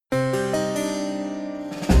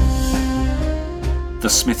The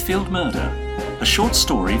Smithfield Murder, a short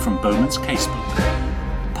story from Bowman's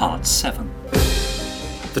Casebook, Part 7.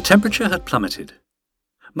 The temperature had plummeted.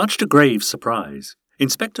 Much to Graves' surprise,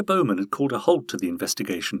 Inspector Bowman had called a halt to the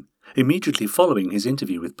investigation, immediately following his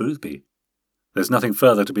interview with Boothby. "There's nothing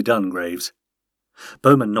further to be done, Graves."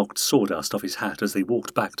 Bowman knocked sawdust off his hat as they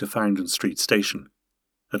walked back to Farringdon Street Station.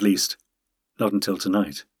 At least, not until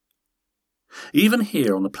tonight. Even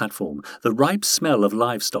here on the platform, the ripe smell of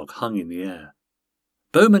livestock hung in the air.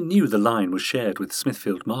 Bowman knew the line was shared with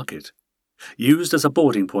Smithfield Market, used as a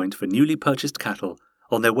boarding point for newly purchased cattle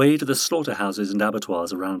on their way to the slaughterhouses and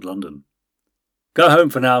abattoirs around London. "Go home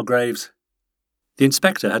for now, Graves." The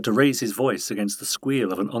inspector had to raise his voice against the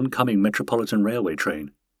squeal of an oncoming Metropolitan Railway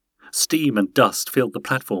train. Steam and dust filled the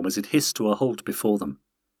platform as it hissed to a halt before them.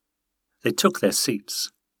 They took their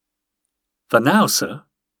seats. "For now, sir?"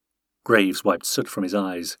 Graves wiped soot from his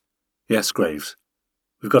eyes. "Yes, Graves.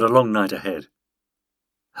 We've got a long night ahead."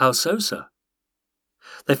 "How so, sir?"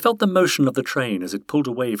 They felt the motion of the train as it pulled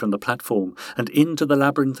away from the platform and into the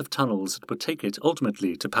labyrinth of tunnels that would take it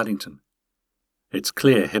ultimately to Paddington. It's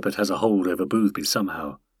clear Hibbert has a hold over Boothby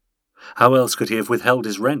somehow. How else could he have withheld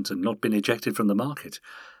his rent and not been ejected from the market?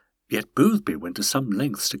 Yet Boothby went to some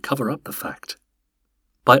lengths to cover up the fact.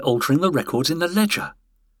 By altering the records in the ledger.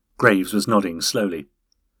 Graves was nodding slowly.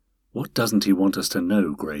 What doesn't he want us to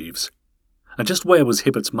know, Graves? And just where was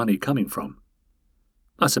Hibbert's money coming from?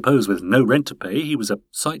 I suppose with no rent to pay he was a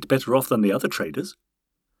sight better off than the other traders.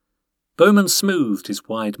 Bowman smoothed his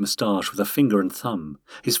wide moustache with a finger and thumb,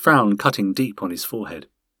 his frown cutting deep on his forehead.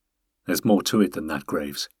 "There's more to it than that,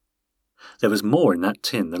 Graves. There was more in that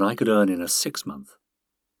tin than I could earn in a 6-month.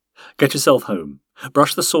 Get yourself home,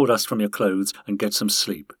 brush the sawdust from your clothes, and get some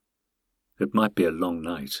sleep. It might be a long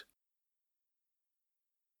night."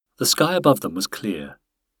 The sky above them was clear.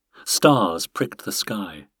 Stars pricked the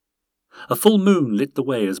sky. A full moon lit the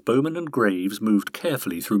way as Bowman and Graves moved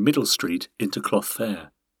carefully through Middle Street into Cloth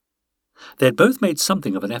Fair. They had both made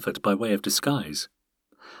something of an effort by way of disguise.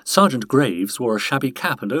 Sergeant Graves wore a shabby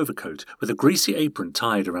cap and overcoat with a greasy apron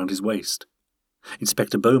tied around his waist.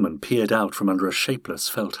 Inspector Bowman peered out from under a shapeless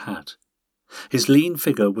felt hat. His lean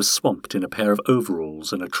figure was swamped in a pair of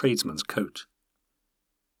overalls and a tradesman's coat.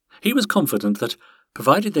 He was confident that,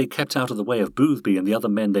 provided they kept out of the way of Boothby and the other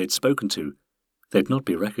men they had spoken to, they'd not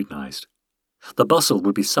be recognised. The bustle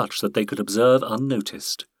would be such that they could observe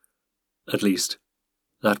unnoticed. At least,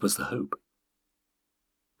 that was the hope.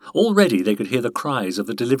 Already they could hear the cries of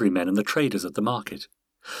the delivery men and the traders at the market.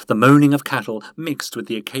 The moaning of cattle mixed with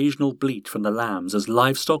the occasional bleat from the lambs as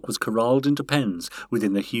livestock was corralled into pens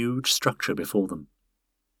within the huge structure before them.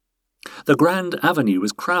 The Grand Avenue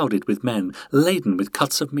was crowded with men laden with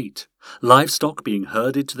cuts of meat, livestock being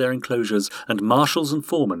herded to their enclosures and marshals and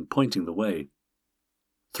foremen pointing the way.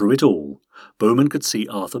 Through it all, Bowman could see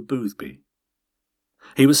Arthur Boothby.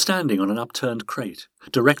 He was standing on an upturned crate,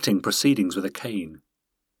 directing proceedings with a cane.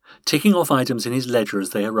 Ticking off items in his ledger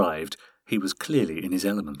as they arrived, he was clearly in his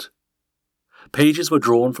element. Pages were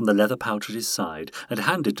drawn from the leather pouch at his side and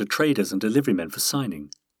handed to traders and deliverymen for signing.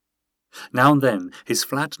 Now and then his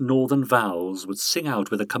flat northern vowels would sing out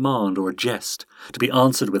with a command or a jest, to be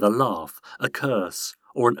answered with a laugh, a curse,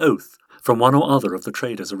 or an oath from one or other of the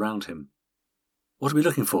traders around him. "What are we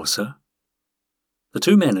looking for, sir?" The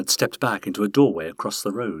two men had stepped back into a doorway across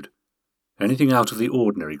the road. "Anything out of the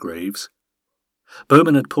ordinary, Graves?"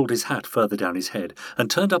 Bowman had pulled his hat further down his head and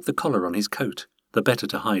turned up the collar on his coat, the better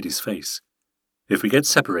to hide his face. "If we get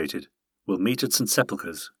separated, we'll meet at St.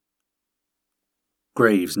 Sepulchre's."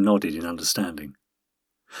 Graves nodded in understanding.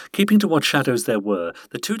 Keeping to what shadows there were,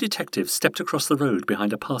 the two detectives stepped across the road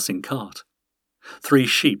behind a passing cart. 3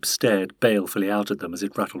 sheep stared balefully out at them as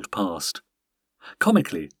it rattled past.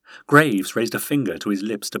 Comically, Graves raised a finger to his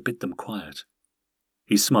lips to bid them quiet.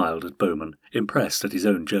 He smiled at Bowman, impressed at his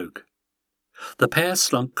own joke. The pair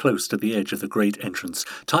slunk close to the edge of the great entrance,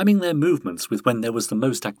 timing their movements with when there was the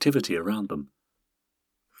most activity around them.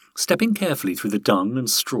 Stepping carefully through the dung and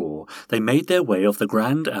straw, they made their way off the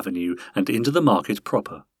Grand Avenue and into the market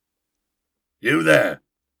proper. "You there!"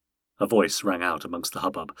 A voice rang out amongst the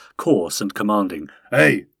hubbub, coarse and commanding.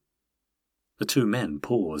 "Hey!" The two men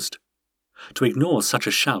paused. To ignore such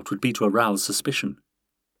a shout would be to arouse suspicion.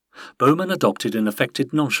 Bowman adopted an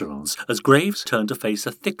affected nonchalance as Graves turned to face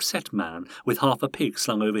a thick-set man with half a pig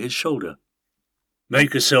slung over his shoulder.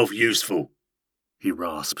 "Make yourself useful," he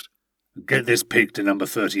rasped. "Get this pig to number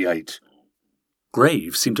 38.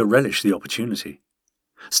 Graves seemed to relish the opportunity.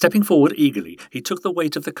 Stepping forward eagerly, he took the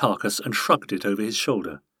weight of the carcass and shrugged it over his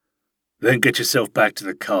shoulder. "Then get yourself back to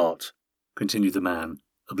the cart," continued the man,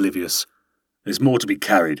 oblivious. "There's more to be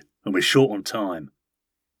carried, and we're short on time."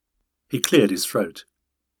 He cleared his throat.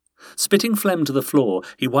 Spitting phlegm to the floor,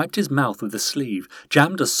 he wiped his mouth with the sleeve,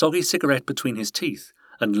 jammed a soggy cigarette between his teeth,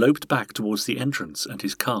 and loped back towards the entrance and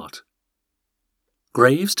his cart.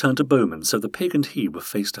 Graves turned to Bowman so the pig and he were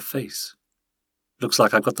face to face. "Looks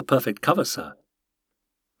like I've got the perfect cover, sir."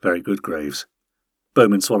 "Very good, Graves."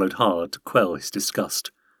 Bowman swallowed hard to quell his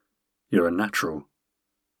disgust. "You're a natural."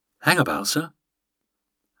 "Hang about, sir."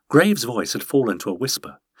 Graves' voice had fallen to a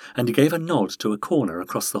whisper, and he gave a nod to a corner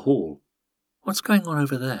across the hall. "What's going on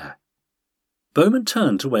over there?" Bowman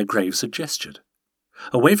turned to where Graves had gestured.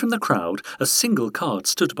 Away from the crowd, a single cart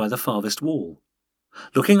stood by the farthest wall.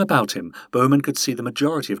 Looking about him, Bowman could see the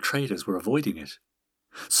majority of traders were avoiding it.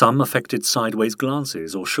 Some affected sideways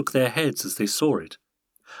glances or shook their heads as they saw it.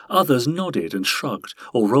 Others nodded and shrugged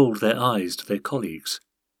or rolled their eyes to their colleagues.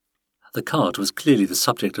 The cart was clearly the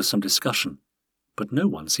subject of some discussion, but no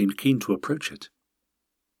one seemed keen to approach it.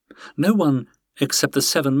 No one except the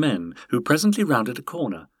 7 men who presently rounded a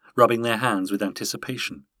corner, rubbing their hands with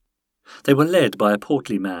anticipation. They were led by a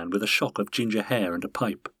portly man with a shock of ginger hair and a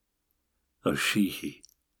pipe. "Oh, she,"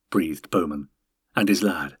 breathed Bowman, "and his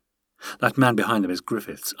lad. That man behind them is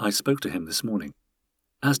Griffiths. I spoke to him this morning."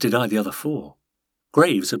 As did I the other 4.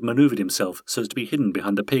 Graves had manoeuvred himself so as to be hidden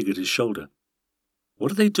behind the pig at his shoulder.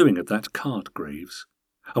 "What are they doing at that cart, Graves?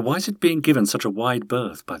 And why is it being given such a wide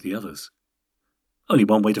berth by the others?" "Only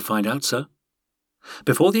one way to find out, sir."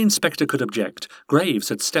 Before the inspector could object, Graves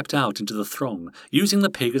had stepped out into the throng, using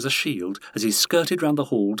the pig as a shield as he skirted round the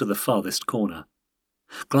hall to the farthest corner.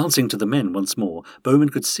 Glancing to the men once more, Bowman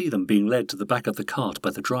could see them being led to the back of the cart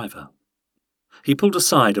by the driver. He pulled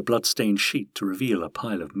aside a blood-stained sheet to reveal a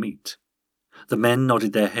pile of meat. The men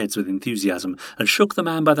nodded their heads with enthusiasm and shook the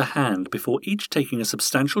man by the hand before each taking a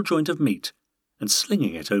substantial joint of meat and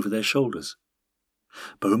slinging it over their shoulders.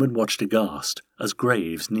 Bowman watched aghast as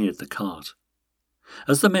Graves neared the cart.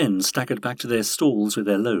 As the men staggered back to their stalls with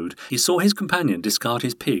their load, he saw his companion discard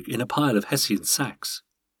his pig in a pile of Hessian sacks.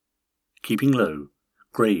 Keeping low,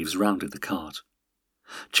 Graves rounded the cart.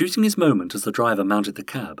 Choosing his moment as the driver mounted the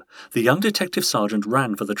cab, the young detective sergeant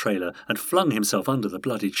ran for the trailer and flung himself under the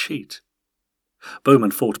bloodied sheet.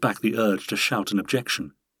 Bowman fought back the urge to shout an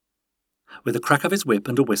objection. With a crack of his whip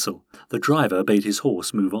and a whistle, the driver bade his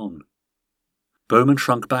horse move on. Bowman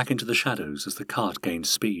shrunk back into the shadows as the cart gained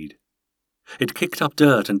speed. It kicked up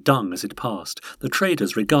dirt and dung as it passed, the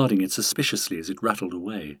traders regarding it suspiciously as it rattled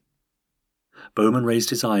away. Bowman raised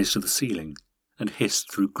his eyes to the ceiling and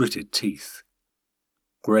hissed through gritted teeth.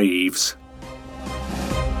 "Graves."